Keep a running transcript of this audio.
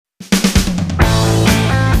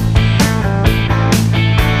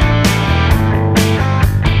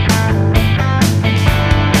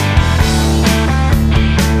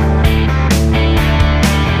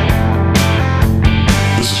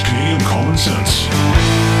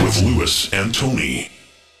Tony.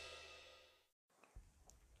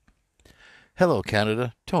 Hello,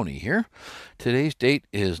 Canada. Tony here. Today's date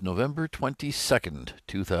is November 22nd,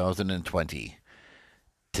 2020.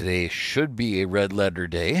 Today should be a red letter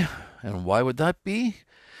day. And why would that be?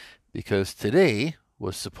 Because today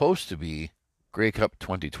was supposed to be Grey Cup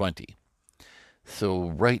 2020. So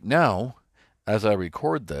right now, as I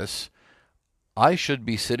record this, I should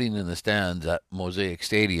be sitting in the stands at Mosaic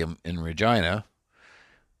Stadium in Regina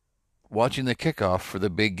watching the kickoff for the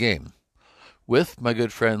big game with my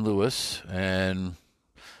good friend Lewis and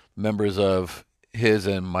members of his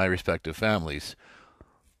and my respective families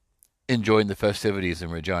enjoying the festivities in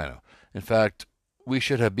Regina. In fact, we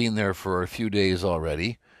should have been there for a few days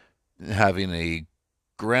already, having a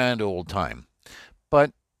grand old time.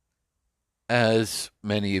 But as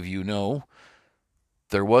many of you know,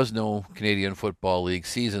 there was no Canadian Football League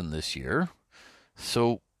season this year,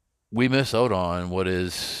 so we miss out on what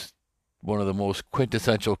is one of the most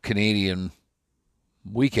quintessential Canadian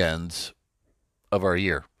weekends of our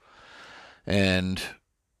year. And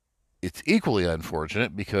it's equally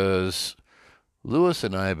unfortunate because Lewis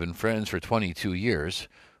and I have been friends for 22 years,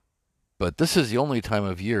 but this is the only time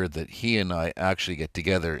of year that he and I actually get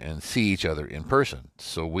together and see each other in person.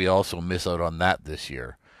 So we also miss out on that this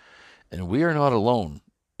year. And we are not alone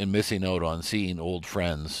in missing out on seeing old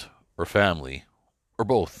friends or family, or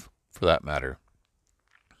both for that matter.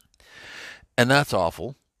 And that's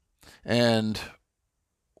awful. And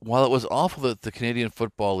while it was awful that the Canadian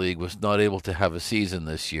Football League was not able to have a season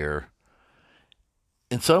this year,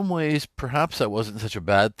 in some ways, perhaps that wasn't such a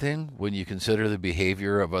bad thing when you consider the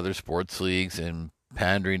behavior of other sports leagues and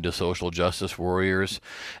pandering to social justice warriors.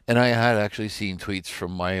 And I had actually seen tweets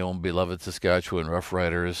from my own beloved Saskatchewan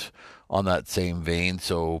Roughriders on that same vein.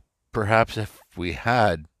 So perhaps if we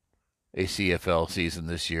had a CFL season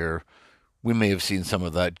this year, we may have seen some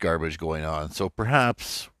of that garbage going on. So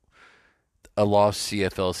perhaps a lost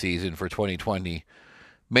CFL season for 2020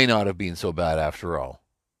 may not have been so bad after all.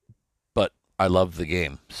 But I love the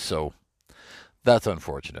game, so that's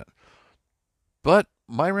unfortunate. But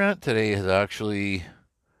my rant today has actually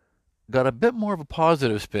got a bit more of a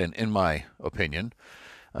positive spin, in my opinion.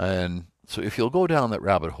 And so if you'll go down that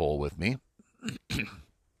rabbit hole with me,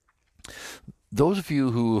 those of you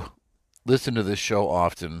who listen to this show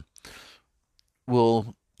often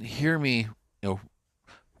will hear me,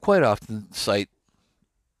 quite often cite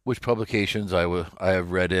which publications I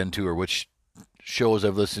have read into, or which shows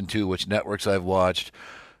I've listened to, which networks I've watched,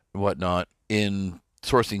 and whatnot, in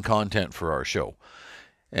sourcing content for our show.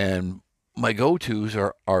 And my go-tos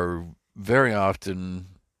are very often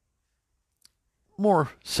more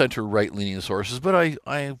center-right leaning sources, but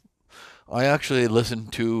I actually listen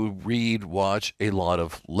to, read, watch a lot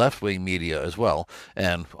of left-wing media as well.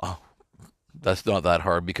 And that's not that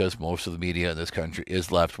hard because most of the media in this country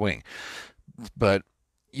is left-wing. But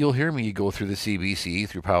you'll hear me go through the CBC,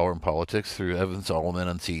 through Power and Politics, through Evan Solomon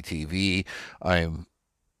on CTV. I'm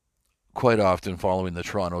quite often following the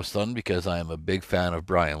Toronto Sun because I am a big fan of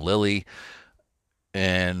Brian Lilley.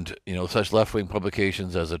 And, such left-wing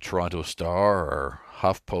publications as the Toronto Star or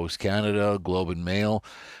HuffPost Canada, Globe and Mail,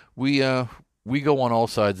 we go on all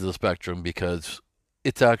sides of the spectrum because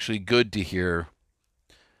it's actually good to hear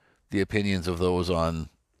the opinions of those on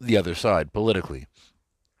the other side politically.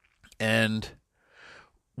 And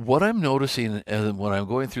what I'm noticing when I'm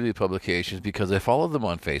going through the publications, because I follow them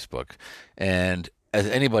on Facebook, and as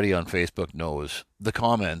anybody on Facebook knows, the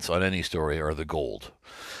comments on any story are the gold.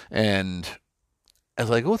 And as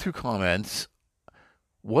I go through comments,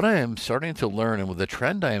 what I am starting to learn and the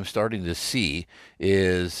trend I am starting to see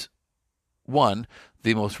is, one,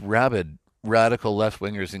 the most rabid, radical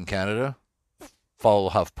left-wingers in Canada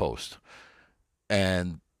follow HuffPost.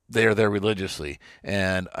 And they are there religiously.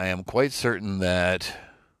 And I am quite certain that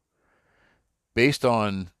based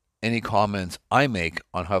on any comments I make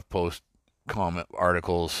on HuffPost comment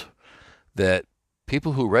articles, that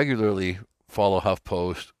people who regularly follow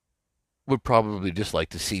HuffPost would probably just like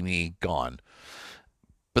to see me gone.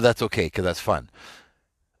 But that's okay, because that's fun.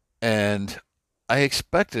 And I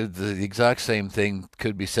expected the exact same thing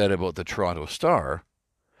could be said about the Toronto Star,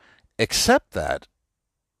 except that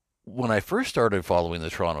when I first started following the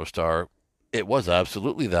Toronto Star, it was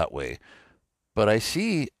absolutely that way. But I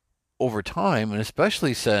see over time, and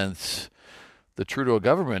especially since the Trudeau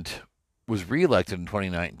government was reelected in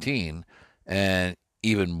 2019, and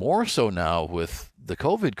even more so now with the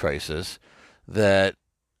COVID crisis, that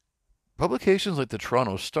publications like the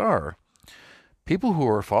Toronto Star, people who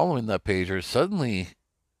are following that page are suddenly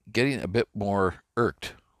getting a bit more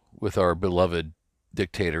irked with our beloved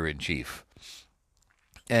dictator-in-chief.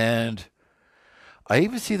 And I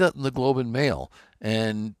even see that in the Globe and Mail.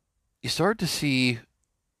 And you start to see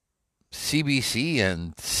CBC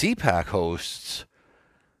and CPAC hosts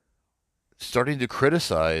starting to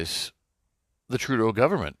criticize the Trudeau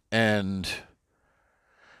government. And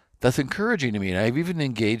that's encouraging to me. And I've even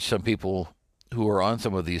engaged some people who are on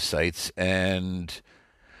some of these sites and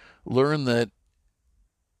learned that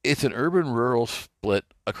it's an urban-rural split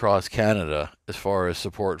across Canada as far as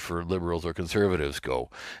support for Liberals or Conservatives go.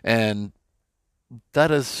 And that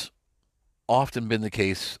has often been the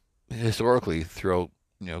case historically throughout,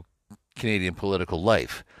 Canadian political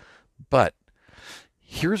life. But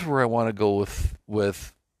here's where I want to go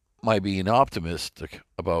with my being optimistic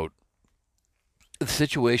about the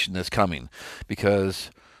situation that's coming,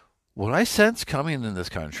 because what I sense coming in this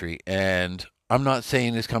country, and I'm not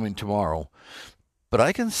saying it's coming tomorrow, but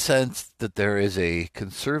I can sense that there is a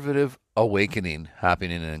conservative awakening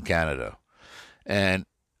happening in Canada. And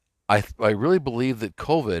I really believe that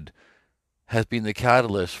COVID has been the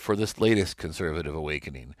catalyst for this latest conservative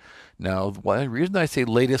awakening. Now, the reason I say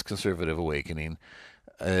latest conservative awakening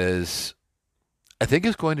is I think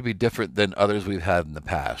it's going to be different than others we've had in the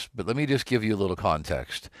past. But let me just give you a little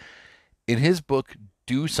context. In his book,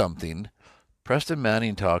 Do Something, Preston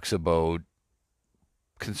Manning talks about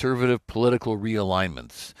conservative political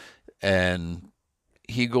realignments. And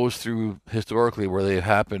he goes through historically where they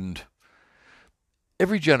happened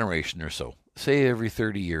every generation or so, say every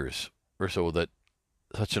 30 years or so, that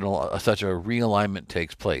such a realignment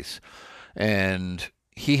takes place. And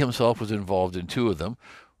he himself was involved in two of them,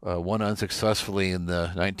 one unsuccessfully in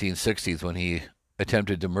the 1960s when he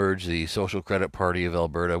attempted to merge the Social Credit Party of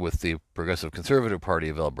Alberta with the Progressive Conservative Party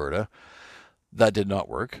of Alberta. That did not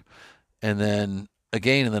work. And then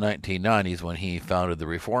again in the 1990s when he founded the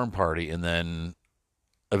Reform Party, and then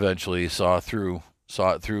eventually saw it through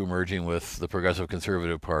merging with the Progressive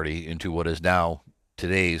Conservative Party into what is now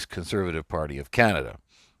today's Conservative Party of Canada.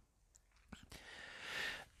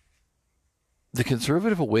 The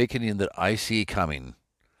conservative awakening that I see coming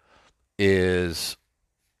is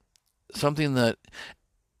something that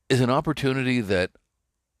is an opportunity that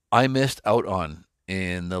I missed out on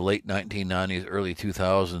in the late 1990s, early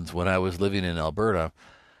 2000s when I was living in Alberta,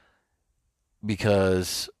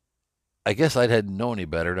 because I guess I hadn't known any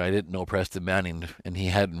better, and I didn't know Preston Manning, and he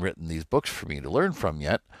hadn't written these books for me to learn from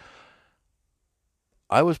yet.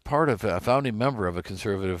 I was part of a founding member of a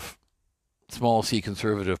conservative, small C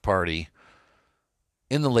conservative party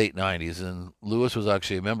in the late 90s, and Lewis was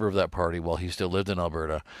actually a member of that party while he still lived in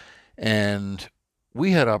Alberta. And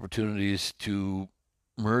we had opportunities to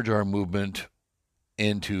merge our movement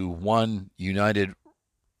into one united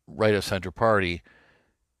right-of-center party,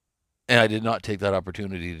 and I did not take that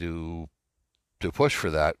opportunity to push for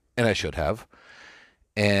that, and I should have.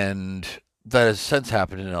 And that has since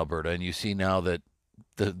happened in Alberta, and you see now that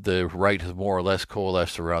the right has more or less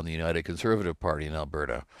coalesced around the United Conservative Party in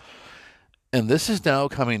Alberta. And this is now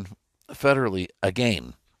coming federally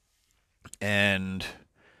again. And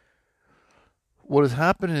what has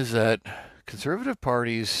happened is that conservative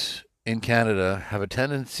parties in Canada have a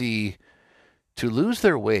tendency to lose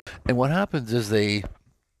their way. And what happens is they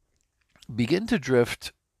begin to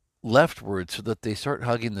drift leftward so that they start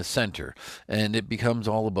hugging the center. And it becomes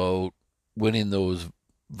all about winning those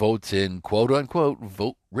votes in quote-unquote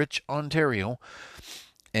vote-rich Ontario.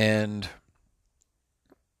 And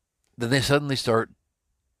then they suddenly start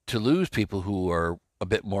to lose people who are a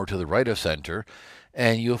bit more to the right of center.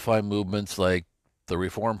 And you'll find movements like the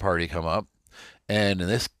Reform Party come up. And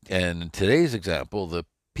in today's example, the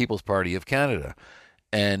People's Party of Canada.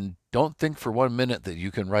 And don't think for 1 minute that you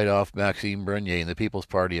can write off Maxime Bernier and the People's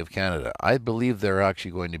Party of Canada. I believe they're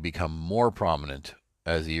actually going to become more prominent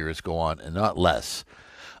as the years go on, and not less.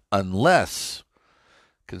 Unless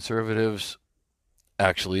conservatives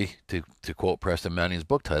actually, to quote Preston Manning's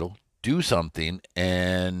book title, do something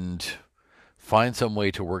and find some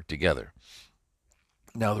way to work together.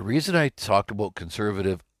 Now, the reason I talked about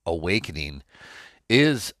conservative awakening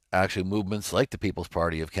is actually movements like the People's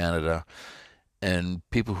Party of Canada and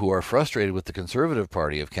people who are frustrated with the Conservative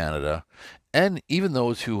Party of Canada, and even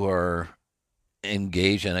those who are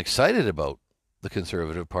engaged and excited about the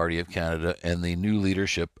Conservative Party of Canada and the new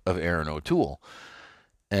leadership of Erin O'Toole.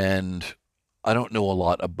 And I don't know a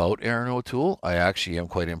lot about Erin O'Toole. I actually am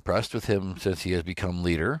quite impressed with him since he has become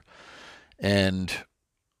leader. And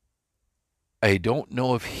I don't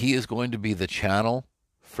know if he is going to be the channel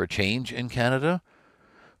for change in Canada,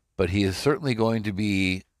 but he is certainly going to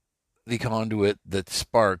be the conduit that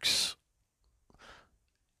sparks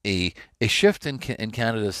a shift in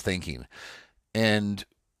Canada's thinking. And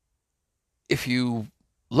if you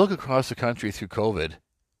look across the country through COVID,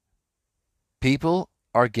 People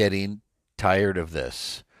are getting tired of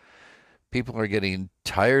this. People are getting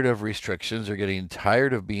tired of restrictions. They're getting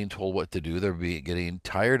tired of being told what to do. Getting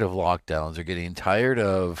tired of lockdowns. They're just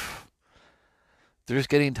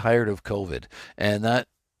getting tired of COVID. And that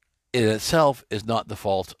in itself is not the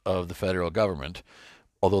fault of the federal government,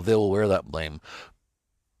 although they will wear that blame.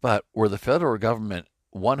 But where the federal government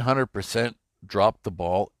 100% dropped the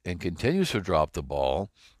ball and continues to drop the ball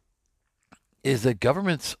is that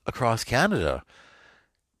governments across Canada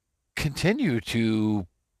continue to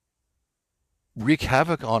wreak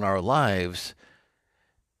havoc on our lives,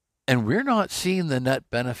 and we're not seeing the net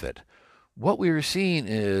benefit. What we are seeing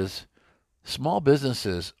is small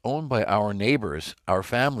businesses owned by our neighbors, our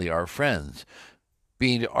family, our friends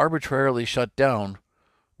being arbitrarily shut down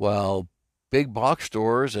while big box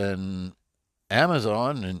stores and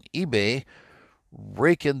Amazon and eBay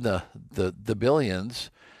rake in the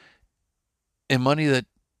billions in money that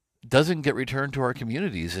doesn't get returned to our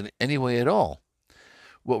communities in any way at all.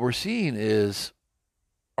 What we're seeing is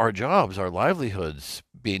our jobs, our livelihoods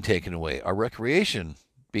being taken away, our recreation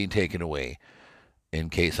being taken away.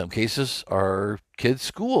 Some cases, our kids'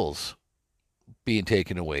 schools being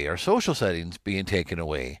taken away, our social settings being taken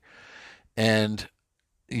away. And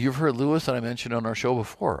you've heard Lewis and I mentioned on our show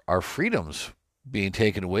before, our freedoms being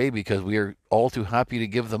taken away because we are all too happy to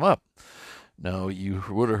give them up. Now, you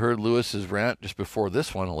would have heard Lewis's rant just before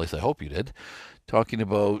this one, at least I hope you did, talking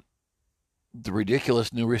about the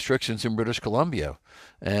ridiculous new restrictions in British Columbia.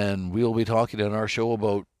 And we'll be talking on our show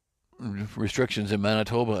about restrictions in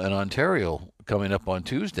Manitoba and Ontario coming up on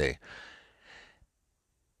Tuesday.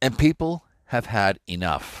 And people have had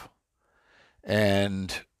enough.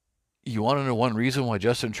 And you want to know one reason why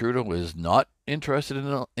Justin Trudeau is not interested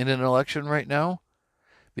in an election right now?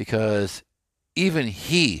 Because even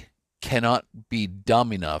he cannot be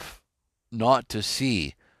dumb enough not to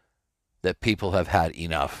see that people have had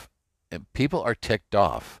enough. And people are ticked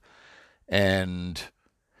off. And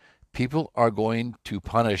people are going to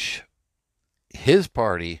punish his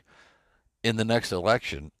party in the next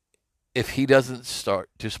election if he doesn't start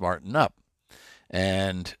to smarten up.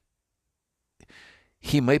 And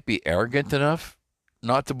he might be arrogant enough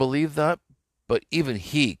not to believe that, but even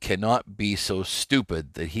he cannot be so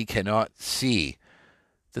stupid that he cannot see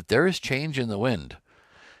that there is change in the wind.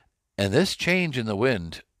 And this change in the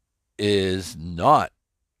wind is not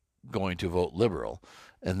going to vote Liberal,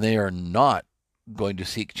 and they are not going to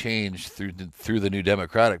seek change through the New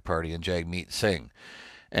Democratic Party and Jagmeet Singh.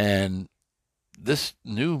 And this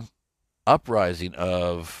new uprising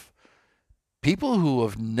of people who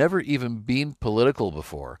have never even been political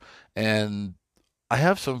before, and I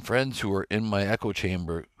have some friends who are in my echo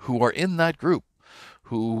chamber who are in that group,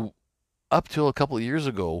 who up till a couple of years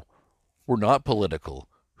ago were not political,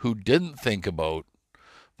 who didn't think about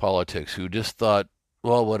politics, who just thought,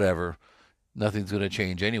 well, whatever, nothing's going to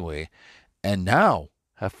change anyway, and now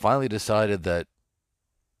have finally decided that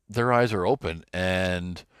their eyes are open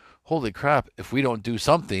and holy crap, if we don't do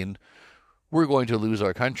something, we're going to lose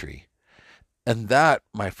our country. And that,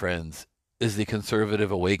 my friends, is the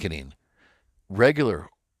conservative awakening. Regular,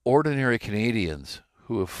 ordinary Canadians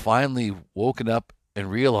who have finally woken up and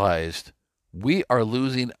realized we are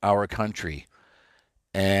losing our country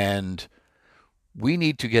and we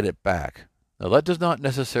need to get it back. Now, that does not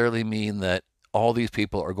necessarily mean that all these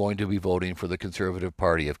people are going to be voting for the Conservative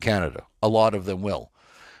Party of Canada. A lot of them will.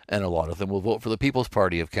 And a lot of them will vote for the People's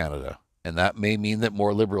Party of Canada. And that may mean that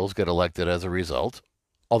more Liberals get elected as a result,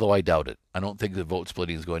 although I doubt it. I don't think the vote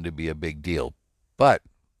splitting is going to be a big deal. But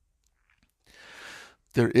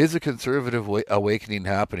there is a conservative awakening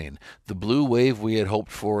happening. The blue wave we had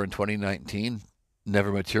hoped for in 2019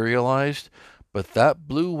 never materialized, but that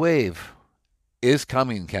blue wave is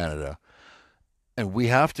coming, Canada. And we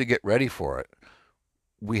have to get ready for it.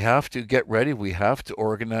 We have to get ready, we have to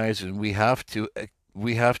organize, and we have to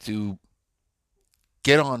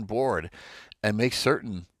get on board and make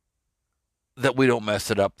certain that we don't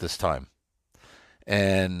mess it up this time.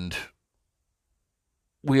 And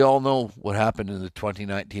we all know what happened in the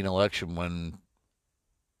 2019 election when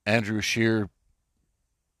Andrew Scheer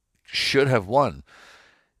should have won.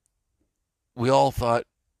 We all thought,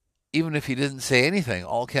 even if he didn't say anything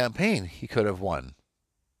all campaign, he could have won.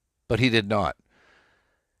 But he did not.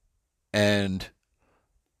 And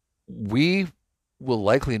we will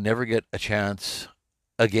likely never get a chance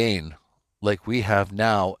again, like we have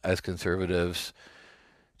now as conservatives,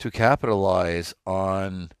 to capitalize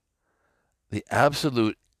on the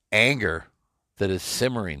absolute anger that is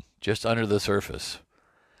simmering just under the surface.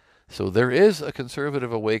 So there is a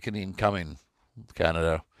conservative awakening coming,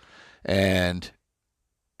 Canada, and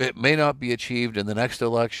it may not be achieved in the next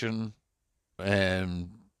election, and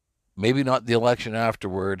maybe not the election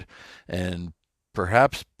afterward. And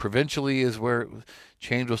perhaps provincially is where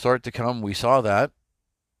change will start to come. We saw that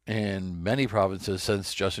in many provinces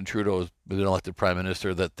since Justin Trudeau has been elected prime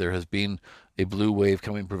minister, that there has been a blue wave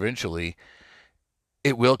coming provincially.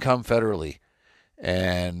 It will come federally.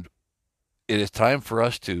 And it is time for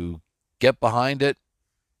us to get behind it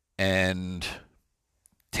and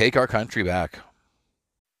take our country back.